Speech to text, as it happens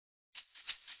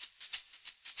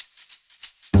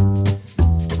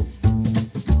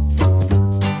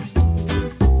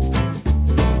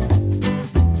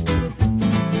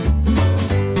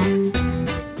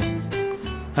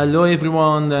Hello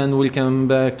everyone and welcome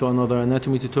back to another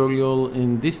anatomy tutorial.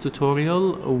 In this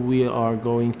tutorial we are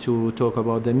going to talk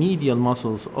about the medial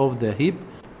muscles of the hip.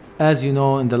 As you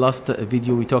know, in the last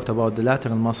video we talked about the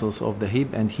lateral muscles of the hip,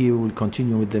 and here we'll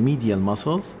continue with the medial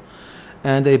muscles.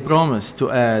 And I promise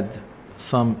to add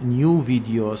some new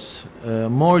videos,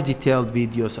 more detailed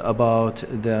videos about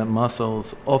the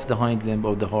muscles of the hind limb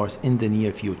of the horse in the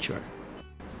near future.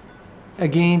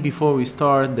 Again, before we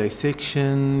start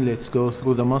dissection, let's go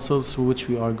through the muscles which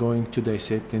we are going to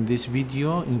dissect in this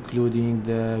video, including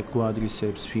the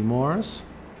quadriceps femoris,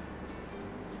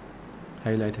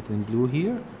 highlighted in blue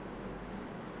here,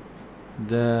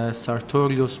 the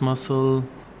sartorius muscle,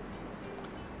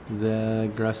 the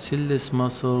gracilis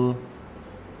muscle,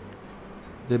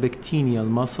 the pectineal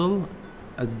muscle,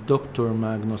 adductor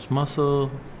magnus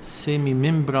muscle,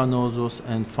 semimembranous,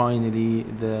 and finally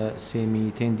the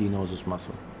semitendinous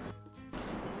muscle.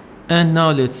 And now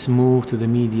let's move to the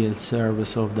medial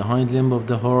surface of the hind limb of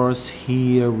the horse.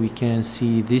 Here we can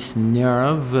see this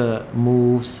nerve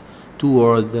moves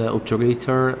toward the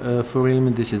obturator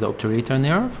foramen. This is the obturator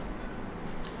nerve.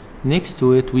 Next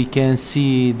to it we can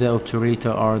see the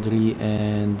obturator artery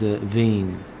and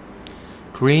vein.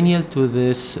 Cranial to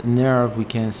this nerve we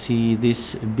can see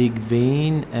this big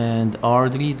vein and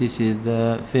artery. This is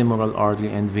the femoral artery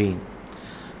and vein.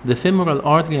 The femoral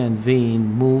artery and vein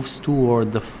moves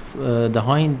toward the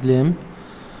hind limb,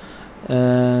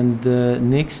 and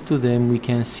next to them we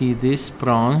can see this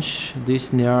branch.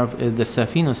 This nerve is the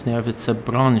saphenous nerve. It's a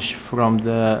branch from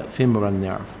the femoral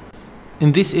nerve.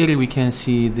 In this area we can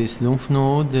see this lymph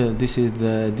node. This is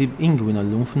the deep inguinal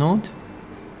lymph node.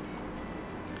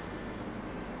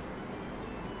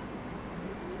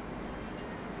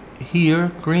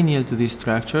 Here, cranial to these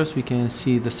structures, we can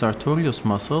see the sartorius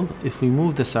muscle. If we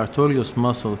move the sartorius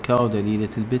muscle caudally a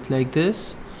little bit like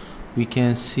this, we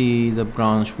can see the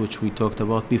branch which we talked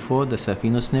about before, the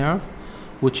saphenous nerve,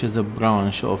 which is a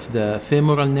branch of the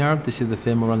femoral nerve. This is the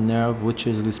femoral nerve which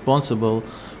is responsible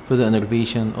for the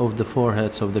innervation of the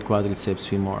foreheads of the quadriceps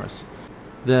femoris.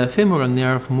 The femoral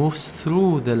nerve moves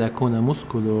through the lacuna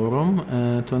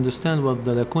musculorum. To understand what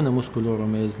the lacuna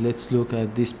musculorum is, let's look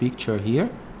at this picture here.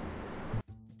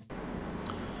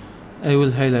 I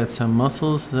will highlight some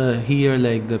muscles here,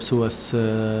 like the psoas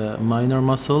minor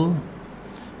muscle.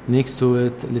 Next to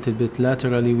it, a little bit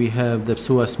laterally, we have the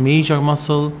psoas major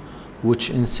muscle,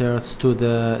 which inserts to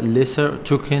the lesser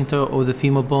trochanter of the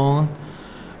femur bone.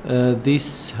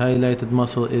 This highlighted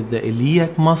muscle is the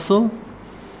iliac muscle.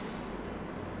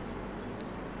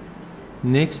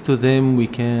 Next to them we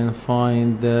can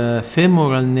find the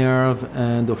femoral nerve,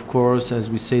 and of course,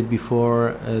 as we said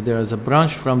before, there is a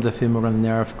branch from the femoral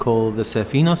nerve called the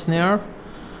saphenous nerve.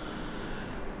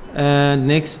 And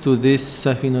next to this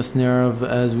saphenous nerve,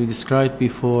 as we described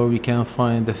before, we can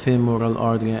find the femoral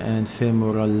artery and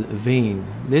femoral vein.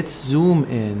 Let's zoom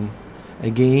in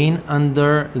again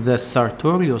under the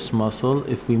sartorius muscle.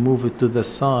 If we move it to the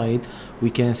side, we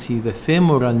can see the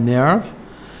femoral nerve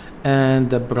and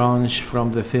the branch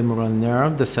from the femoral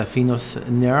nerve, the saphenous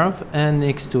nerve, and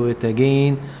next to it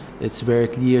again, it's very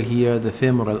clear here, the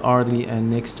femoral artery, and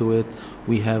next to it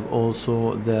we have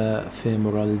also the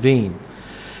femoral vein.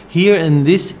 Here in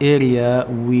this area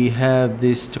we have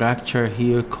this structure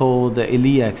here called the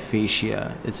iliac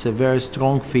fascia. It's a very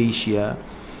strong fascia.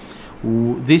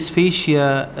 This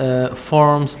fascia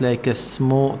forms like a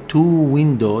small two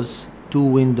windows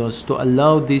to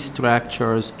allow these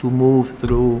structures to move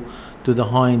through to the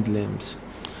hind limbs.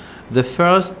 The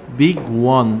first big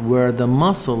one where the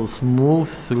muscles move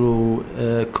through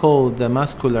called the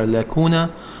muscular lacuna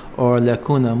or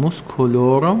lacuna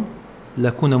musculorum.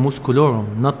 Lacuna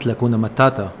musculorum, not lacuna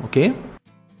matata, okay?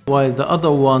 While the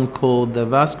other one called the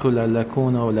vascular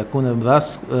lacuna or lacuna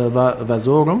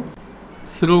vasorum,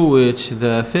 through which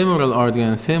the femoral artery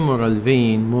and femoral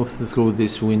vein move through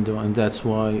this window, and that's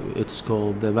why it's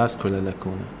called the vascular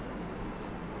lacuna.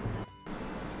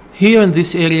 Here in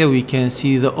this area we can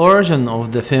see the origin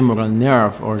of the femoral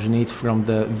nerve originates from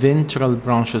the ventral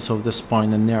branches of the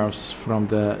spinal nerves from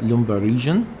the lumbar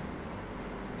region.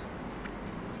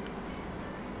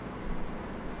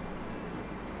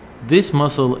 This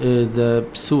muscle is the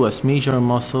psoas major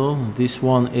muscle. This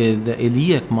one is the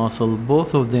iliac muscle.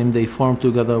 Both of them, they form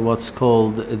together what's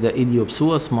called the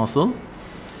iliopsoas muscle.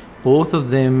 Both of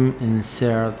them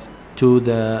insert to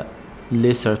the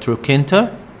lesser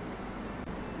trochanter.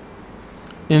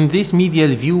 In this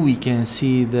medial view we can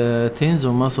see the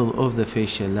tensor muscle of the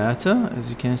fascia lata,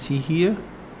 as you can see here.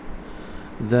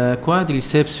 The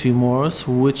quadriceps femoris,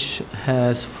 which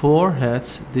has four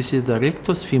heads. This is the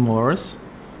rectus femoris.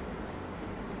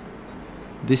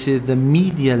 This is the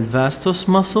medial vastus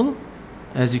muscle.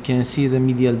 As you can see, the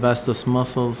medial vastus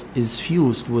muscles is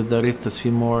fused with the rectus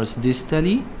femoris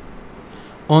distally.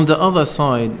 On the other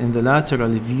side, in the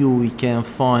lateral view, we can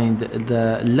find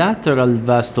the lateral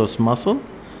vastus muscle.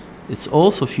 It's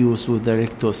also fused with the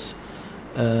rectus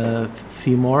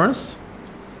femoris.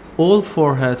 All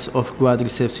four heads of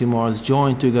quadriceps femoris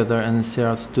join together and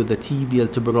inserts to the tibial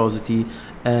tuberosity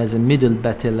as a middle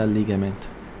patellar ligament.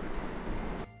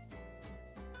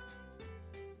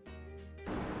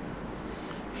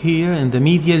 Here in the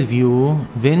medial view,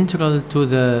 ventral to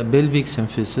the pelvic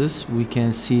symphysis, we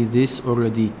can see this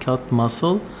already cut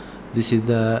muscle. This is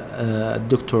the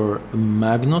adductor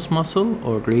magnus muscle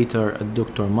or greater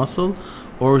adductor muscle,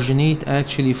 originate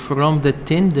actually from the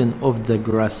tendon of the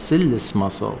gracilis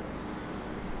muscle.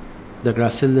 The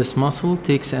gracilis muscle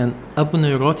takes an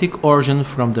aponeurotic origin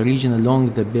from the region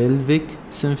along the pelvic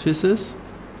symphysis.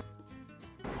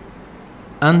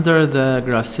 Under the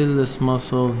gracilis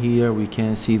muscle, here we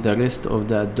can see the rest of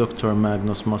the adductor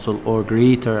magnus muscle or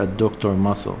greater adductor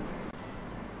muscle,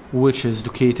 which is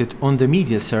located on the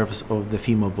medial surface of the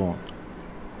femur bone.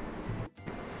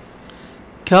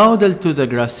 Caudal to the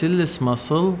gracilis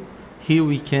muscle, here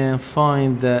we can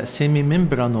find the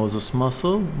semimembranous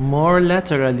muscle. More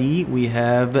laterally, we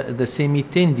have the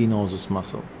semitendinous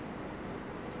muscle.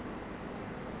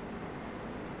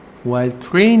 While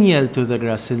cranial to the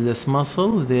gracilis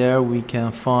muscle, there we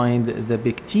can find the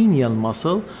pectineal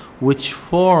muscle, which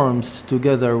forms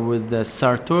together with the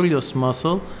sartorius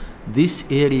muscle this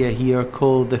area here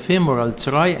called the femoral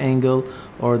triangle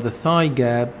or the thigh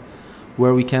gap,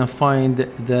 where we can find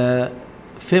the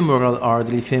femoral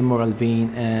artery, femoral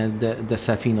vein, and the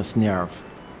saphenous nerve.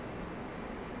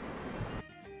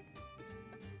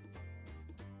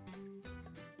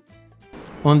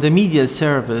 On the medial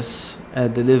surface,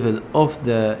 at the level of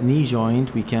the knee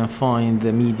joint, we can find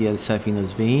the medial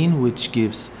saphenous vein, which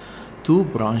gives two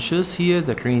branches here,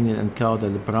 the cranial and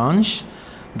caudal branch.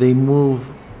 They move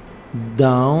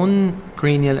down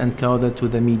cranial and caudal to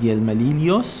the medial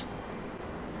malleolus.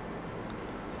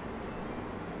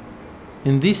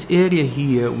 In this area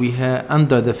here, we have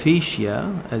under the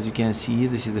fascia, as you can see,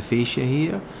 this is the fascia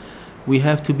here. We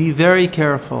have to be very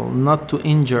careful not to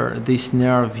injure this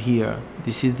nerve here.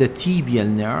 This is the tibial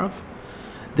nerve.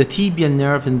 The tibial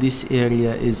nerve in this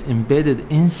area is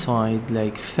embedded inside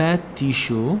like fat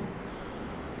tissue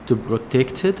to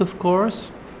protect it, of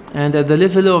course. And at the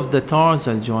level of the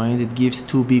tarsal joint, it gives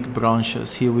two big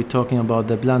branches. Here we're talking about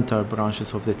the plantar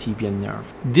branches of the tibial nerve.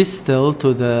 Distal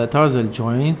to the tarsal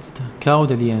joint,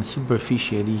 caudally and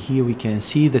superficially, here we can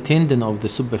see the tendon of the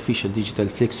superficial digital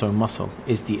flexor muscle,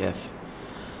 SDF.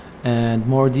 And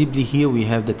more deeply here, we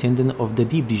have the tendon of the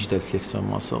deep digital flexor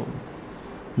muscle.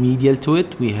 Medial to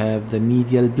it, we have the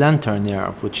medial plantar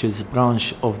nerve, which is a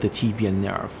branch of the tibial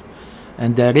nerve.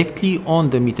 And directly on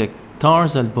the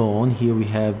metatarsal bone, here we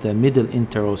have the middle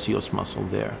interosseous muscle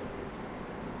there.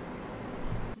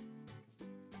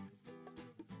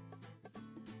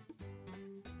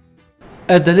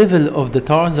 At the level of the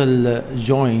tarsal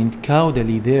joint,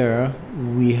 caudally there,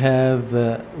 we have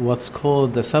what's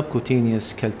called the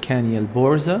subcutaneous calcaneal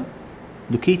bursa,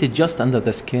 located just under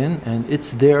the skin, and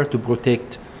it's there to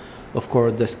protect, of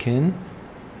course, the skin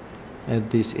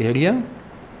at this area.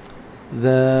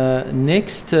 The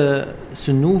next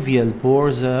synovial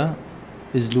bursa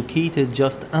is located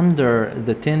just under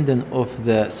the tendon of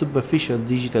the superficial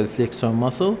digital flexor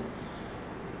muscle.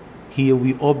 Here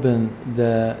we open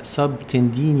the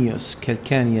subtendinous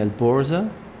calcaneal bursa.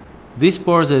 This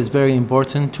bursa is very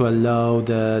important to allow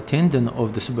the tendon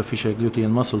of the superficial gluteal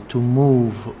muscle to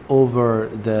move over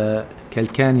the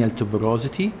calcaneal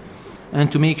tuberosity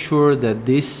and to make sure that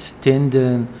this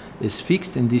tendon is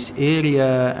fixed in this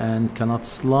area and cannot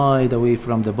slide away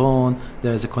from the bone.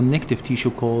 There is a connective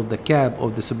tissue called the cap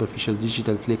of the superficial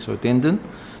digital flexor tendon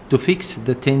to fix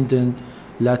the tendon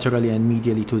laterally and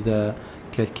medially to the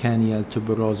calcaneal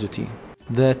tuberosity.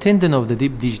 The tendon of the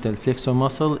deep digital flexor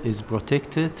muscle is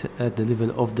protected at the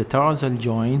level of the tarsal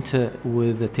joint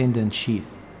with the tendon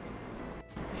sheath.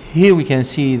 Here we can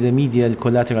see the medial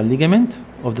collateral ligament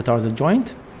of the tarsal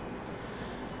joint.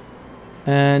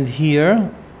 And here,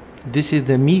 this is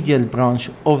the medial branch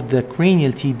of the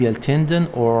cranial tibial tendon,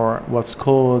 or what's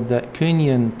called the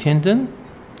cranial tendon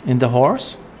in the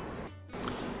horse.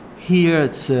 Here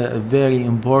it's very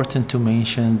important to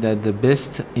mention that the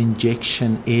best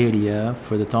injection area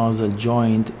for the tarsal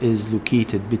joint is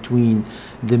located between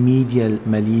the medial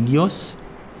malleolus.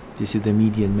 This is the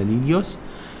medial malleolus.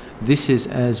 This is,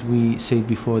 as we said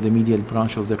before, the medial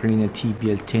branch of the cranial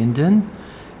tibial tendon.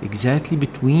 Exactly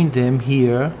between them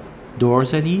here,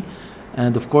 dorsally,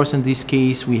 And of course, in this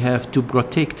case, we have to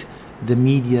protect the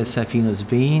medial saphenous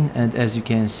vein, and as you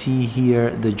can see here,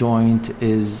 the joint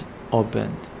is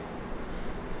opened.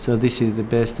 So this is the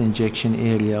best injection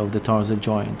area of the tarsal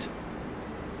joint,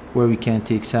 where we can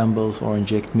take samples or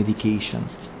inject medication.